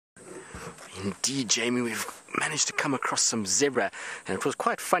Indeed, Jamie, we've managed to come across some zebra, and it was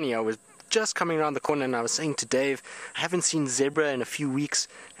quite funny. I was just coming around the corner and I was saying to Dave, I haven't seen zebra in a few weeks,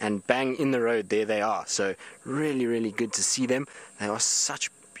 and bang, in the road, there they are. So really, really good to see them. They are such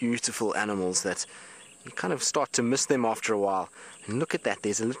beautiful animals that you kind of start to miss them after a while. And look at that,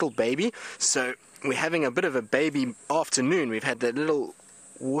 there's a little baby. So we're having a bit of a baby afternoon. We've had the little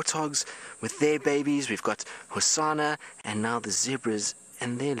warthogs with their babies, we've got Hosanna, and now the zebras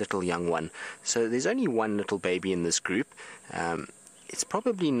and their little young one. So there's only one little baby in this group. It's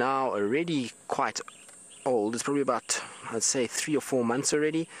probably now already quite old. It's probably about, I'd say, 3 or 4 months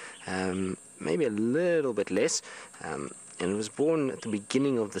already, maybe a little bit less. And it was born at the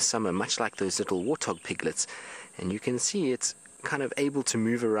beginning of the summer, much like those little warthog piglets. And you can see it's kind of able to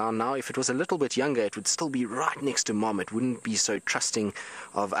move around now. If it was a little bit younger, it would still be right next to Mom. It wouldn't be so trusting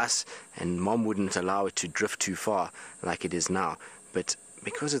of us, and Mom wouldn't allow it to drift too far like it is now. But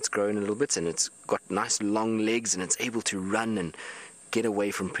because it's grown a little bit and it's got nice long legs and it's able to run and get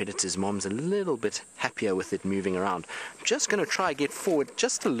away from predators, Mom's a little bit happier with it moving around. I'm just going to try get forward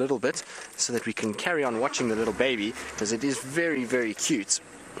just a little bit so that we can carry on watching the little baby, because it is very, very cute.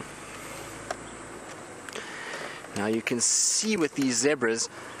 Now you can see with these zebras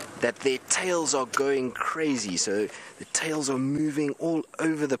that their tails are going crazy, so the tails are moving all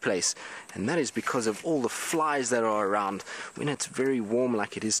over the place, and that is because of all the flies that are around. When it's very warm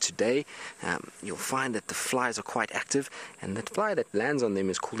like it is today, you'll find that the flies are quite active, and that fly that lands on them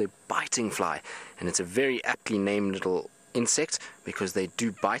is called a biting fly, and it's a very aptly named little insect because they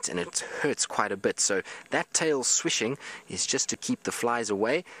do bite and it hurts quite a bit. So that tail swishing is just to keep the flies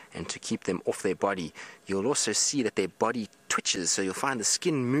away and to keep them off their body. You'll also see that their body twitches, so you'll find the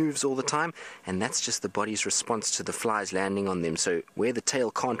skin moves all the time, and that's just the body's response to the flies landing on them. So where the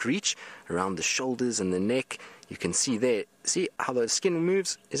tail can't reach, around the shoulders and the neck, you can see there, see how the skin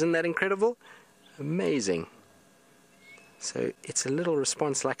moves? Isn't that incredible? Amazing. So it's a little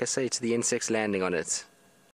response, like I say, to the insects landing on it.